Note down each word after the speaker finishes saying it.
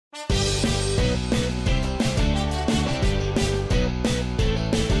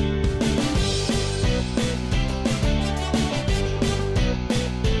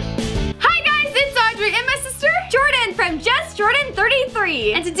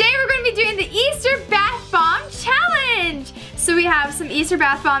Audrey. And today we're going to be doing the Easter Bath Bomb Challenge. So we have some Easter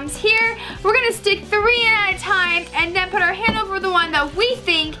bath bombs here. We're going to stick 3 in at a time and then put our hand over the one that we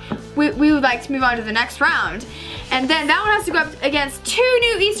think we would like to move on to the next round. And then that one has to go up against 2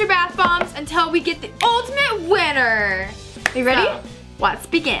 new Easter bath bombs until we get the ultimate winner. Are you ready? So, let's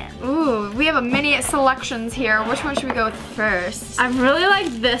begin. Ooh, we have a mini selections here. Which one should we go with first? I really like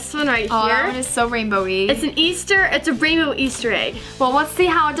this one right here. That one is so rainbowy. It's a rainbow Easter egg. Well, let's see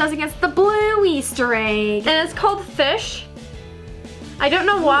how it does against the blue Easter egg. And it's called Fish. I don't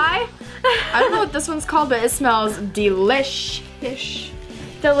know why. I don't know what this one's called, but it smells delish fish.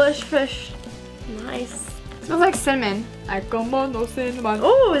 Delish fish. Nice. It smells like cinnamon. Cinnamon.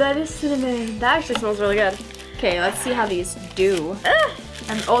 Oh, that is cinnamon. That actually smells really good. Okay, let's see how these do.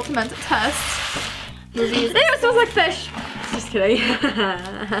 An ultimate test. Movies. It smells like fish. Just kidding.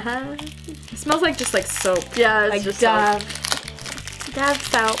 It smells like just like soap. Yeah, it's like just Dove. soap. Dove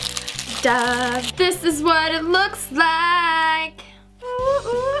soap. Dove. This is what it looks like.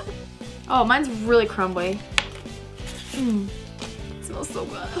 Oh, mine's really crumbly. It smells so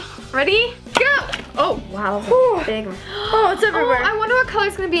good. Ready? Go! Oh, wow. Big one. Oh, it's everywhere. Oh, I wonder what color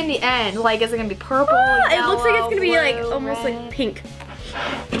it's going to be in the end. Like, is it going to be purple, yellow, it looks like it's going to be like blue, almost red? like pink.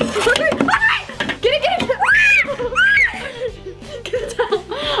 Get it, get it! Get it down.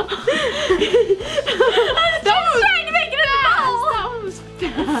 That was trying to make it in the bowl. That one was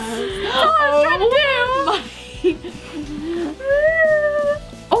fast. Oh,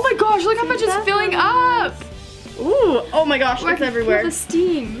 oh my gosh, look how much it's filling up. Ooh, oh my gosh, it's everywhere. Feel the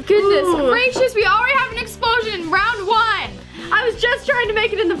steam. Goodness gracious, we already have an explosion in round 1. I was just trying to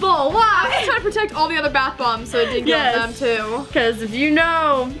make it in the bowl. Wow. I was trying to protect all the other bath bombs so it didn't get them too. Because if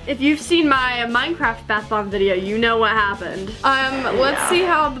you've seen my Minecraft bath bomb video, you know what happened. Let's see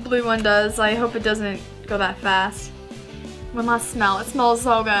how the blue one does. I hope it doesn't go that fast. One last smell. It smells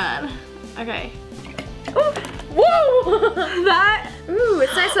so good. Okay. Ooh. Whoa! That. Ooh,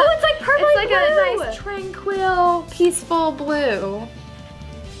 it's nice. Oh, it's like purple. It's like a nice, tranquil, peaceful blue.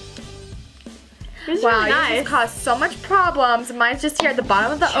 Wow, nice. yours caused so much problems. Mine's just here at the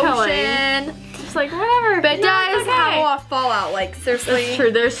bottom of the ocean. Just like whatever. But it does have a lot of fallout. Like seriously. That's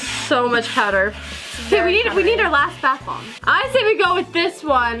true. There's so much powder. Okay, we need our last bath bomb. I say we go with this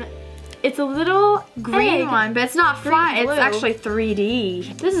one. It's a little green one, but it's not flat. Blue. It's actually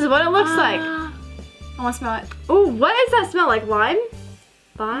 3D. This is what it looks like. I want to smell it. Oh, what does that smell like? Lime?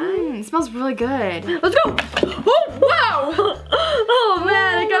 Lime? It smells really good. Let's go! Oh, wow! Oh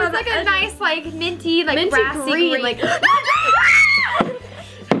man, I got it's like a nice, like minty, like grassy green. Like. Oh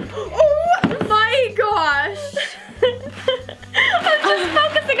my gosh! I'm just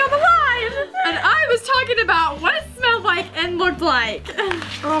focusing on the lime, and I was talking about what it smelled like and looked like.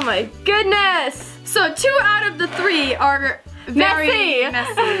 Oh my goodness! So 2 out of the 3 are very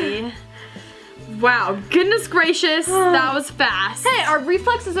messy. Wow, goodness gracious, that was fast. Hey, our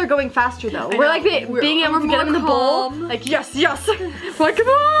reflexes are going faster though. We're like being able to get them in the bowl. Like, yes, yes. Like, come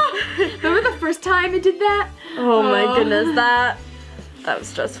on. Remember the first time it did that? Oh my goodness, that was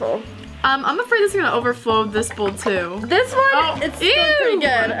stressful. I'm afraid this is gonna overflow this bowl too. This one, it's still pretty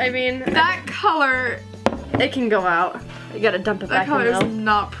good. I mean, that color, it can go out. You gotta dump it back in. That color is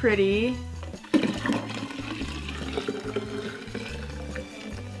not pretty.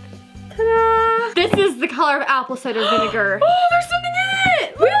 This is the color of apple cider vinegar. Oh, there's something in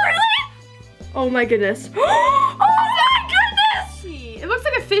it! Really? Oh my goodness. Oh my goodness! It looks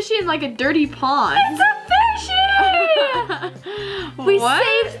like a fishy in like a dirty pond. It's a fishy! We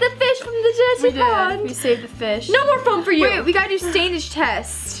saved the fish from the dirty pond. We saved the fish. No more fun for you. Wait, we gotta do stainage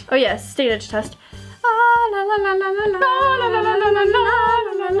test. Oh yes, stainage test.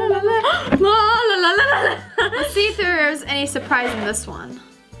 Let's see if there's any surprise in this one.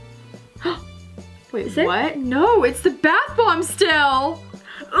 Wait, is it? What? No, it's the bath bomb still.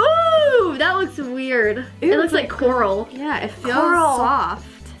 Ooh, that looks weird. Ew, it looks like coral. Yeah, it feels soft.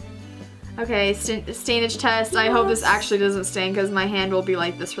 Okay, stainage test. I hope this actually doesn't stain because my hand will be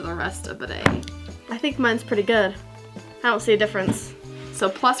like this for the rest of the day. I think mine's pretty good. I don't see a difference. So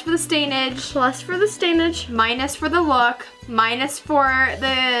plus for the stainage. Plus for the stainage. Minus for the look. Minus for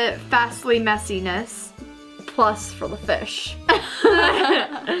the fastly messiness. Plus for the fish.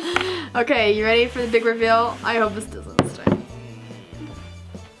 Okay, you ready for the big reveal? I hope this doesn't stain.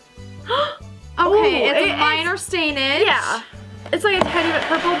 Okay, it's a minor stainage. Yeah. It's like a tiny bit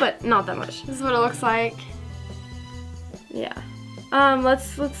purple, but not that much. This is what it looks like. Yeah.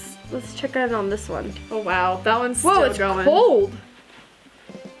 Let's check out on this one. Oh wow, that one's still going. Whoa, it's cold.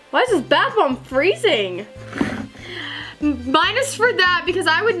 Why is this bath bomb freezing? Minus for that because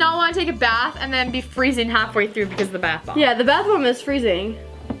I would not want to take a bath and then be freezing halfway through because of the bath bomb. Yeah, the bath bomb is freezing.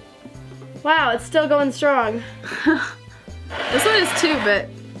 Wow, it's still going strong. This one is too, but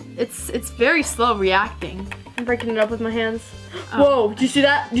it's very slow reacting. I'm breaking it up with my hands. Oh. Whoa, do you see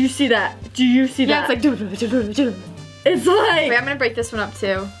that? Do you see that? Do you see Yeah, that? it's like It's like Wait, I'm gonna break this one up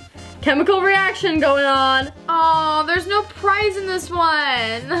too. chemical reaction going on. Oh, there's no prize in this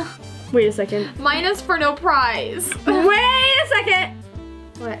one. Wait a second. Minus for no prize. Wait a second.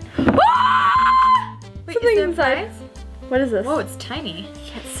 What? Ah! Wait, Something's is there a inside. prize? What is this? Whoa, it's tiny.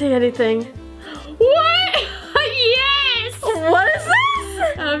 Can't see anything. What? Yes! What is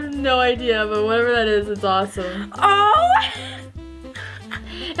this? I have no idea, but whatever that is, it's awesome. Oh!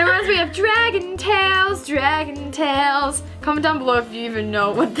 It reminds me of Dragon Tales, Dragon Tales. Comment down below if you even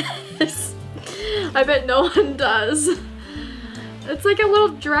know what that is. I bet no one does. It's like a little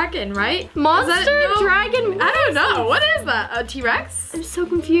dragon, right? Monster dragon? I don't know. What is that? A T-Rex? I'm so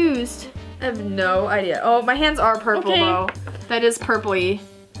confused. I have no idea. Oh, my hands are purple though. That is purpley.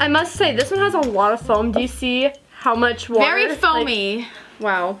 I must say, this one has a lot of foam. Do you see how much water? Very foamy.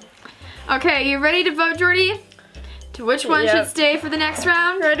 Wow. Okay, you ready to vote, Jordy? To which one should stay for the next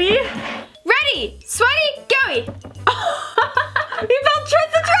round? Ready? Ready, sweaty, gooey. We both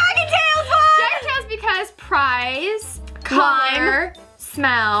chose the Dragon Tales one! Dragon Tales because prize, color,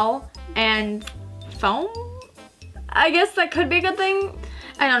 smell, and foam? I guess that could be a good thing.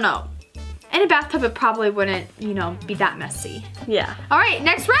 I don't know. In a bathtub, it probably wouldn't, you know, be that messy. Yeah. All right,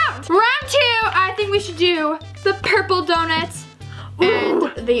 next round. Round 2, I think we should do the purple donut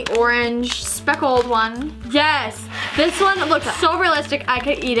and the orange speckled one. Yes. This one looks so realistic, I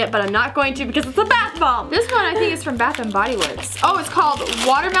could eat it, but I'm not going to because it's a bath bomb. This one I think is from Bath & Body Works. Oh, it's called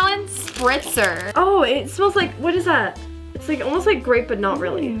Watermelon Spritzer. Oh, it smells like, what is that? It's like almost like grape, but not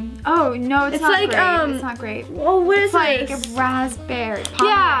really. Oh, no, it's not like, grape. It's not grape. Oh, what is It's like this? a raspberry.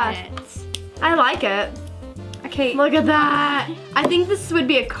 Yeah. Pomegranate. I like it. Okay. Look at that. I think this would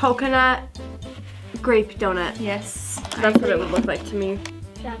be a coconut grape donut. Yes. That's what it would look like to me.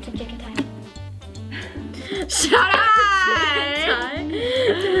 Shout out to Chicken Time. Shut up! I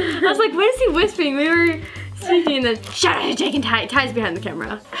was like, what is he whispering? We were speaking and then, shout out to Jake and Ty. Ty's behind the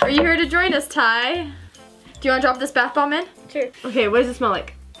camera. Are you here to join us, Ty? Do you want to drop this bath bomb in? Sure. Okay, what does it smell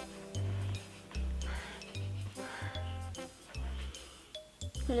like?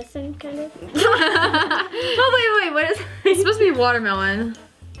 Medicine, kind of. Oh, wait, what is It's supposed to be watermelon.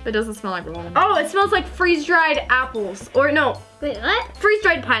 It doesn't smell like watermelon. Oh, it smells like freeze-dried apples. Or no, Wait, what?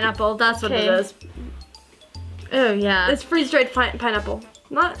 freeze-dried pineapple. That's what it Okay. is. Oh, yeah. It's freeze-dried pineapple.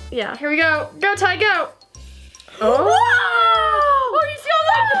 Not, yeah. Here we go. Go, Ty, go. Oh! Oh, you see all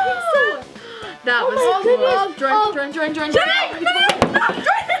that? That was my goodness. Jordan.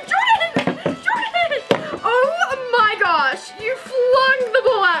 Oh my gosh, you flung the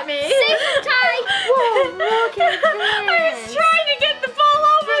ball at me. Ty! Whoa, look at this. I was trying to get the ball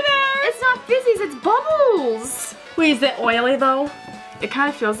over there. It's not fizzies, it's bubbles. Wait, is it oily though? It kind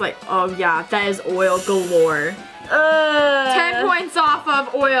of feels like, oh yeah, that is oil galore. 10 points off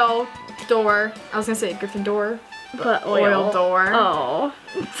of oil door. I was gonna say Gryffindor. But Oil door. Oh.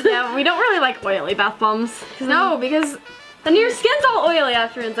 Yeah, we don't really like oily bath bombs. No, because, Then your skin's all oily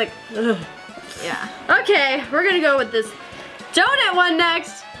after and it's like, ugh. yeah. Okay, we're gonna go with this donut one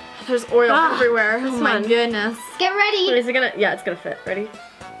next. There's oil Ah, everywhere. Oh this my one. goodness. Get ready. Wait, is it gonna, yeah, it's gonna fit. Ready?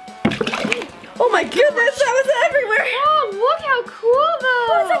 Oh my goodness, that was everywhere. Oh, look how cool though.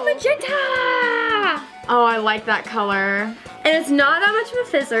 Oh, it's like magenta. Oh, I like that color. And it's not that much of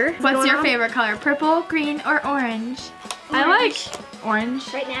a fizzer. What's your favorite color? Purple, green, or orange? I like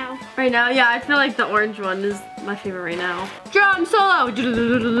orange. Right now. Right now, yeah, I feel like the orange one is my favorite right now. Drum solo.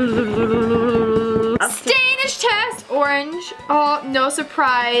 Stanish test, orange. Oh, no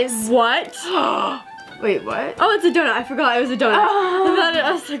surprise. What? Wait, what? Oh, it's a donut. I forgot it was a donut. Oh.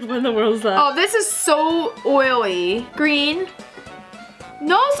 I was like, what in the world is that? Oh, this is so oily. Green.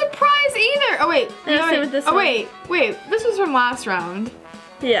 No surprise either. Oh wait. Yeah, no, same with this one. wait. This was from last round.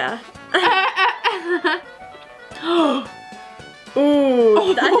 Yeah. Ooh,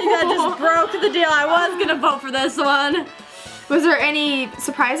 I think that just broke the deal. I was gonna vote for this one. Was there any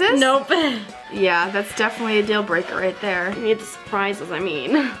surprises? Nope. Yeah, that's definitely a deal breaker right there. I need the surprises, I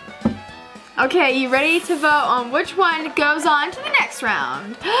mean. Okay, you ready to vote on which one goes on to the next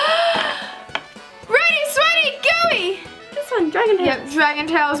round? Ready, sweaty, gooey! This one, Dragon Tales. Yep, Dragon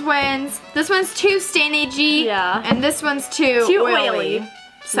Tales wins. This one's too stainy-y. Yeah. And this one's too oily.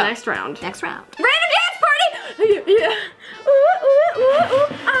 So, Next round. next round. Random dance party! Yeah. Ooh, ooh, ooh, ooh.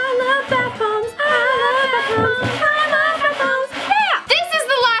 I love bath bombs. I love bath bombs. I love bath bombs. Yeah! This is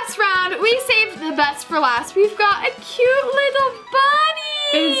the last round. We saved the best for last, we've got a cute little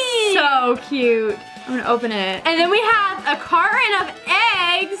bunny. It's so cute. I'm gonna open it. And then we have a carton of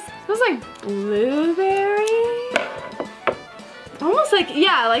eggs. It smells like blueberry. Almost like,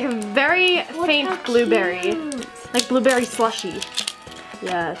 yeah, like a very Look faint how blueberry. cute. Like blueberry slushy.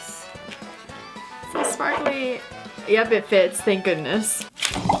 Yes. So sparkly. Yep, it fits, thank goodness.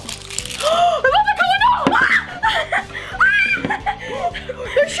 I love the color, no!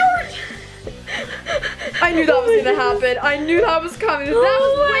 They're short! I knew that was gonna happen. I knew that was coming. That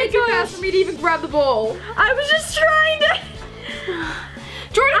was way too fast for me to even grab the bowl. I was just trying to.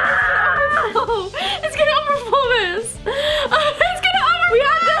 Jordan, it's gonna overflow this. It's gonna overflow. We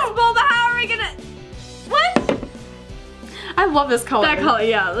have this bowl, but how are we gonna? What? I love this color. That color,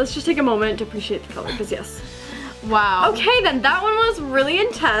 yeah. Let's just take a moment to appreciate the color, because yes. Wow. Okay, then that one was really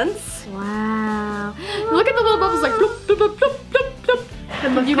intense. Wow. Look at the little bubbles like bloop, bloop, bloop, bloop, bloop, bloop.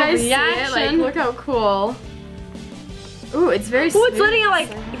 Can you guys see it? Like, reaction. look how cool. Ooh, it's very Oh, it's smooth. letting out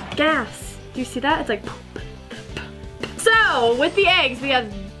like gas. Do you see that? It's like. So with the eggs, we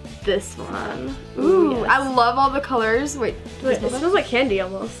have this one. Ooh, yes. I love all the colors. Wait, It smells like candy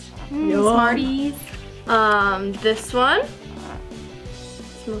almost. Smarties. This one.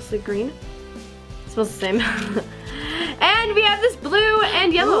 It's mostly green. It smells the same. And we have this blue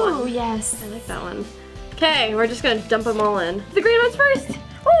and yellow Ooh, one. yes. I like that one. Okay, we're just gonna dump them all in. The green one's first.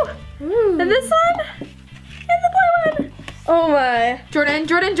 Ooh. Ooh. And this one. And the blue one. Oh my. Jordan,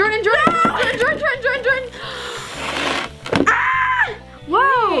 Jordan, Jordan, Jordan, Jordan, Jordan, Jordan, Jordan, Jordan. Ah!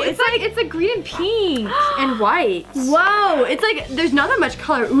 Whoa, It's a green and pink and white. Whoa, it's like, there's not that much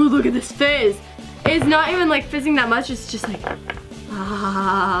color. Ooh, look at this fizz. It's not even like fizzing that much, it's just like,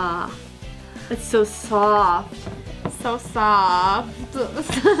 ah. It's so soft. So soft.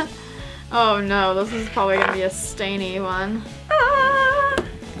 Oh no, this is probably gonna be a stainy one. Ah.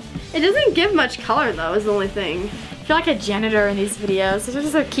 It doesn't give much color though, is the only thing. I feel like a janitor in these videos. I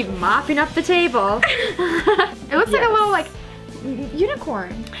just like keep mopping up the table. It looks like a little like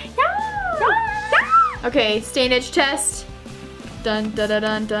unicorn. Okay, stainage test. Dun dun dun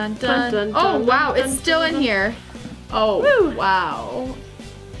dun dun dun. Dun, dun, Oh dun, wow, dun, it's dun, still dun, in dun. here. Oh Woo. wow.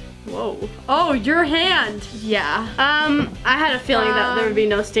 Whoa. Oh, your hand. Yeah. I had a feeling that there would be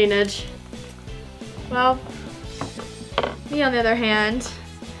no stainage. Well, me on the other hand,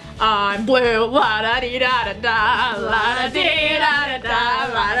 I'm blue. La da dee da da da. La da dee da da da.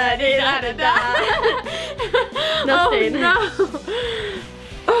 La da dee da da da. No stain. No.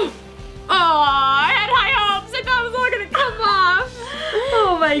 Oh. Oh, I had high hopes. I thought it was all gonna come off.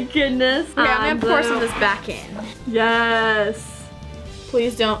 Oh my goodness. Okay, I'm gonna pour blue. some of this back in. Yes.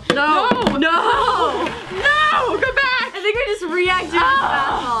 Please don't. No. No. No. No. Go back. I think we just reacted to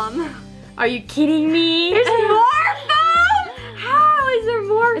bath bomb. Are you kidding me? There's more foam? How is there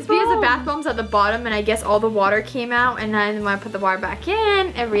more It's because the foam? bath bomb's at the bottom, and I guess all the water came out, and then when I put the water back in,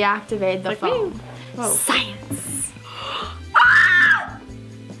 it reactivated the Like foam. me. Whoa. Science. Ah!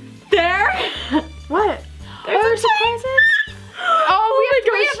 There? What? There's a surprises? Oh, we have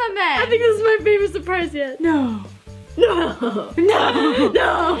three gosh. of them then. I think this is my favorite surprise yet. No. No. No.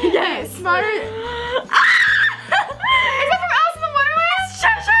 No. Yes. Smarter. Is that from Alice in the Wonderland?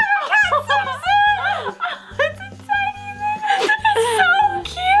 It's a tiny thing. It's so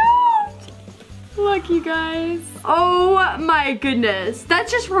cute. Look, you guys. Oh my goodness.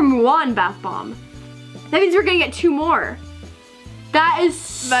 That's just from one bath bomb. That means we're gonna get 2 more. That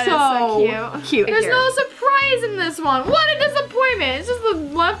is That is so cute. There's Here. no surprise in this one. What a disappointment. It's just the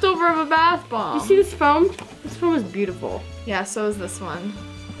leftover of a bath bomb. You see this foam? This foam is beautiful. Yeah, so is this one.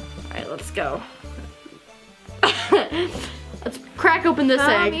 All right, let's go. Let's crack open this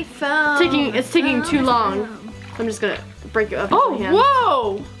egg. It's taking too long. I'm just gonna break it up. Oh, with my hand.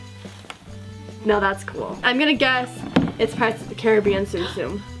 whoa! No, that's cool. I'm gonna guess it's Pirates of the Caribbean Tsum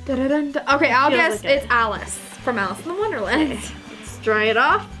Tsum. Da-da-dun-dun. Okay, I'll Feels guess like it. it's Alice from Alice in the Wonderland. Let's dry it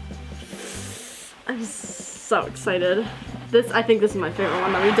off. I'm so excited. I think this is my favorite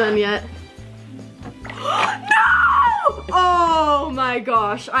one that we've done yet. No! Oh my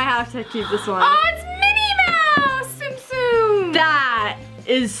gosh, I have to keep this one. Oh, it's Minnie Mouse! Tsum Tsum! That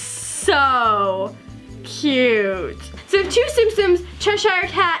is so cute. So we have 2 Tsum Tsums, Cheshire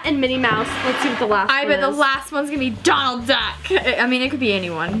Cat and Minnie Mouse. Let's see what the last I one bet is. the last one's gonna be Donald Duck. I mean, it could be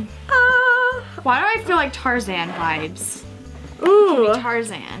anyone. Why do I feel like Tarzan vibes? Ooh.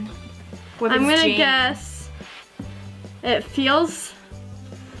 Tarzan. With I'm his gonna Jane. guess it feels,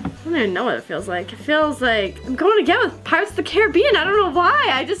 I don't even know what it feels like. It feels like I'm going again with Pirates of the Caribbean. I don't know why.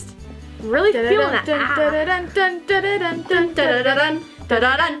 I just really feel that.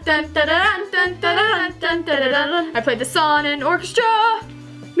 I played the song in orchestra.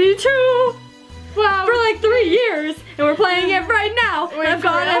 Me too. for like 3 years, and we're playing it right now. Wait, I've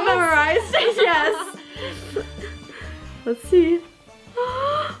got it for real? memorized. Yes. Let's see.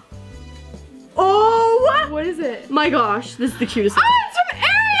 Oh! What is it? My gosh, this is the cutest one. Oh, it's from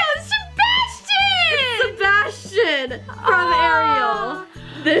Ariel! It's Sebastian! Sebastian from Ariel.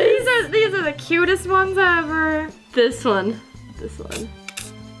 These are the cutest ones ever. This one.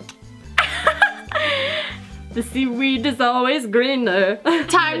 The seaweed is always greener.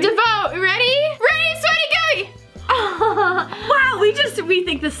 Time to vote. Ready? Ready, sweaty, gooey! Wow, we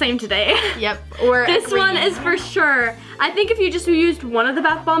think the same today. Yep. This one is for sure. I think if you just used one of the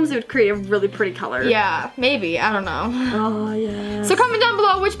bath bombs, it would create a really pretty color. Yeah, maybe. I don't know. Oh, yeah. So comment down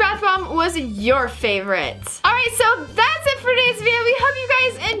below which bath bomb was your favorite. Alright, so that's it for today's video. We hope you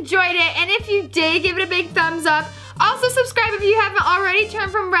guys enjoyed it. And if you did, give it a big thumbs up. Also subscribe if you haven't already, turn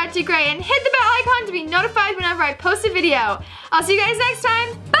from red to gray, and hit the bell icon to be notified whenever I post a video. I'll see you guys next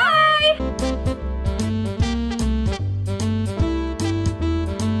time. Bye!